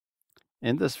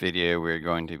In this video, we're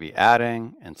going to be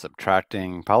adding and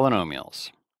subtracting polynomials.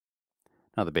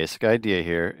 Now, the basic idea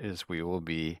here is we will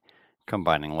be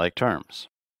combining like terms.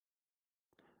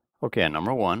 Okay,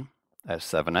 number one,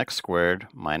 that's 7x squared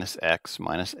minus x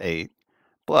minus 8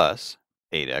 plus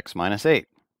 8x minus 8.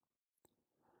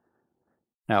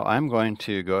 Now, I'm going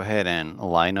to go ahead and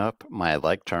line up my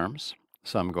like terms.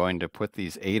 So I'm going to put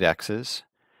these 8x's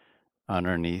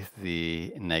underneath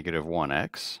the negative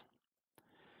 1x.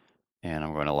 And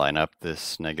I'm going to line up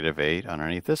this negative 8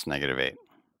 underneath this negative 8.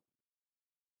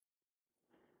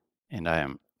 And I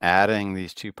am adding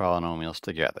these two polynomials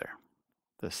together.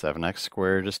 The 7x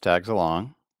squared just tags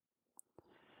along.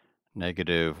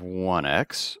 Negative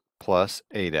 1x plus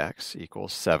 8x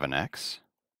equals 7x.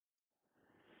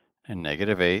 And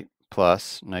negative 8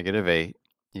 plus negative 8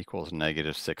 equals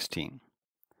negative 16.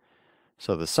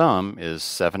 So the sum is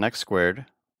 7x squared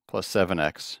plus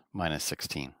 7x minus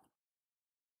 16.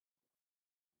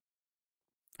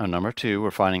 On number 2,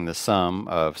 we're finding the sum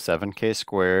of 7k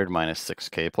squared minus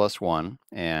 6k plus 1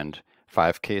 and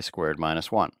 5k squared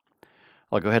minus 1.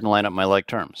 I'll go ahead and line up my like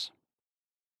terms.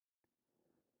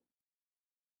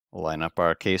 We'll line up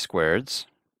our k squareds.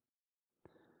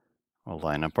 We'll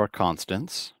line up our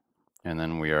constants, and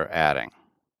then we are adding.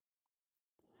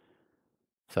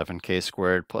 7k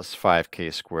squared plus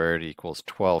 5k squared equals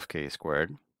 12k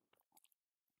squared.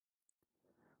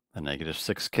 The negative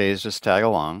 6k's just tag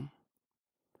along.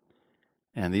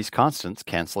 And these constants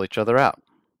cancel each other out,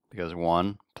 because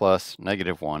 1 plus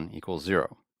negative 1 equals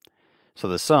 0. So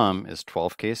the sum is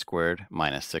 12k squared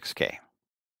minus 6k.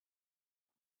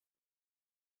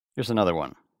 Here's another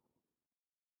one.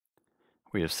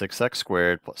 We have 6x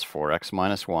squared plus 4x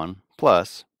minus 1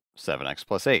 plus 7x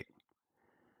plus 8.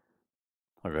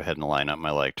 I'll go ahead and line up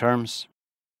my like terms.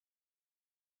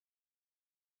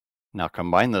 Now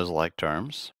combine those like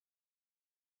terms.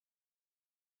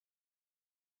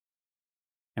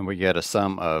 And we get a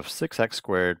sum of 6x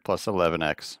squared plus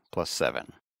 11x plus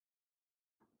 7.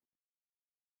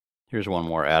 Here's one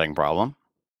more adding problem.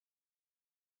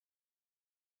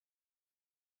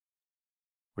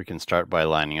 We can start by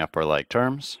lining up our like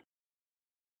terms.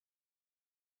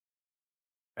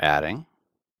 Adding.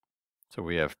 So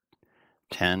we have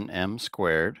 10m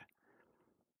squared.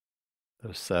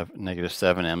 Those negative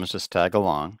 7m's just tag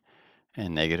along.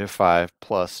 And negative 5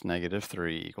 plus negative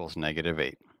 3 equals negative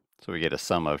 8. So we get a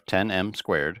sum of 10m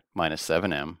squared minus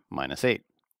 7m minus 8.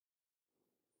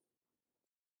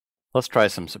 Let's try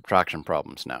some subtraction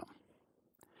problems now.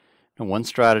 Now, one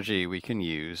strategy we can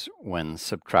use when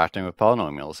subtracting with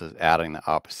polynomials is adding the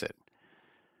opposite.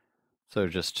 So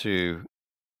just to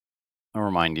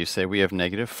remind you, say we have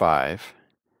negative 5,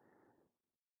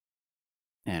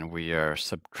 and we are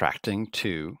subtracting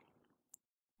 2.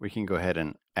 We can go ahead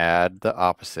and add the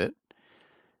opposite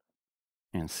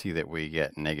and see that we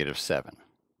get negative 7.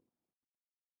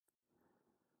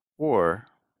 Or,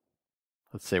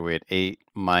 let's say we had 8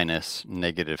 minus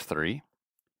negative 3.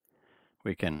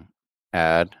 We can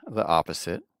add the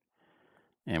opposite,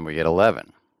 and we get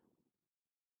 11.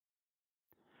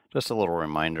 Just a little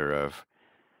reminder of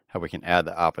how we can add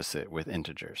the opposite with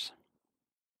integers.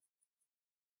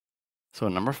 So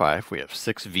in number 5, we have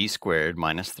 6v squared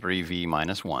minus 3v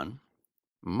minus 1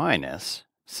 minus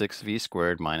 6v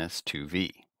squared minus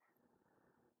 2v.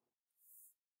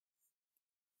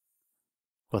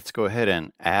 Let's go ahead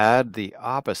and add the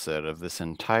opposite of this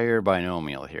entire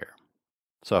binomial here.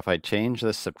 So if I change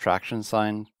this subtraction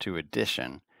sign to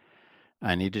addition,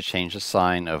 I need to change the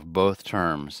sign of both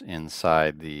terms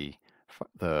inside the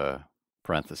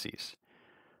parentheses.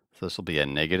 So this will be a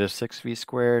negative 6v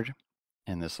squared,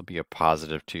 and this will be a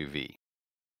positive 2v.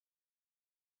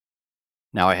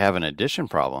 Now I have an addition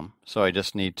problem, so I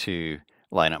just need to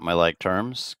line up my like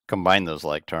terms, combine those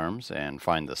like terms, and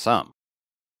find the sum.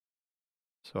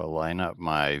 So I'll line up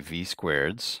my v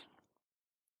squareds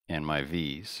and my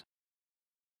v's.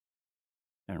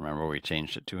 And remember, we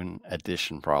changed it to an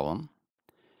addition problem.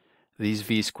 These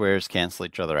v squares cancel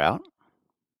each other out.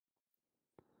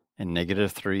 And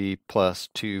negative 3 plus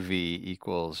 2v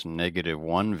equals negative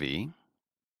 1v.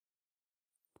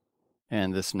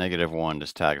 And this negative 1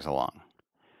 just tags along.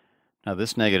 Now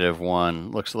this negative 1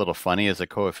 looks a little funny as a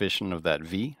coefficient of that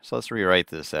v, so let's rewrite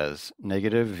this as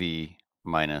negative v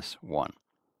minus 1.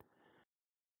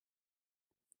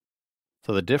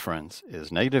 So the difference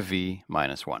is negative v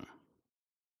minus 1.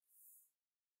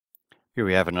 Here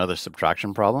we have another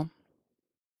subtraction problem.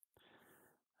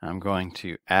 I'm going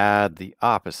to add the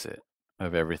opposite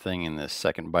of everything in this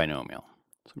second binomial.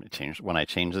 So when I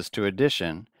change this to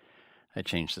addition, I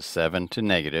change the 7 to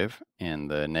negative and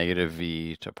the negative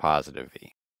v to positive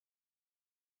v.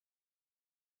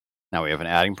 Now we have an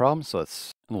adding problem, so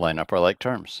let's line up our like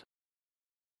terms.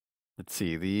 Let's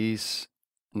see, these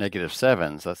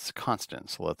 -7s, that's constant,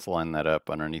 so let's line that up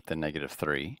underneath the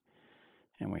 -3.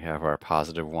 And we have our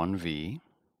positive 1v.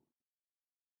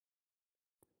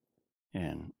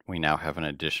 And we now have an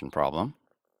addition problem.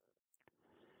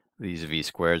 These v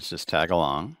squareds just tag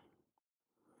along.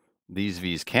 These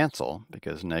v's cancel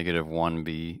because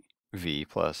 -1v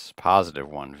plus positive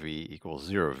 1v equals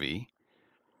 0v.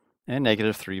 And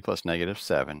 -3 plus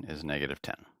 -7 is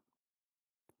 -10.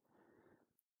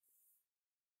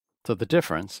 So the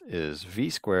difference is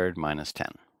v squared minus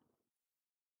 10.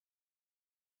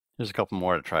 There's a couple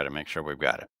more to try to make sure we've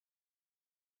got it.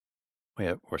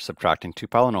 We're subtracting two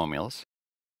polynomials.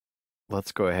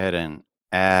 Let's go ahead and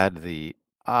add the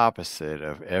opposite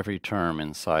of every term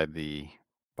inside the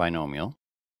binomial.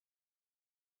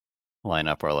 Line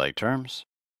up our like terms.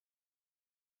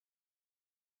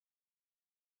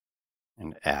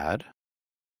 And add.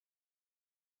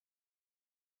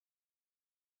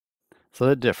 So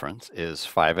the difference is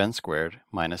 5n squared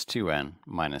minus 2n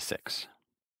minus 6.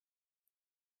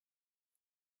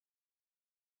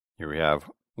 Here we have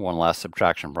one last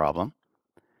subtraction problem.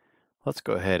 Let's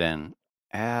go ahead and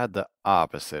add the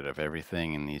opposite of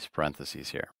everything in these parentheses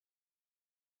here.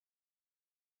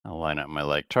 I'll line up my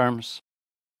like terms.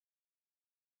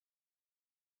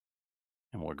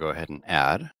 And we'll go ahead and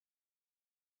add.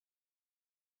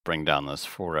 Bring down those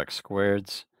 4x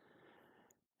squareds.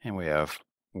 And we have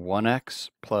 1x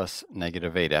plus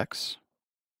 -8x.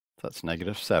 So that's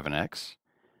 -7x.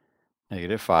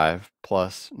 -5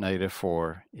 plus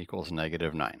 -4 equals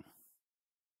 -9.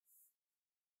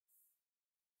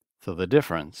 So the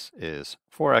difference is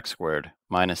 4x squared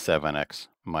minus 7x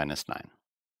minus 9.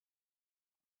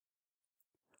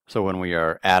 So when we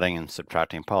are adding and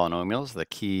subtracting polynomials, the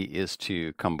key is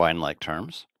to combine like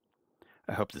terms.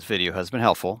 I hope this video has been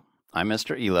helpful. I'm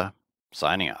Mr. Ela,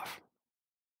 signing off.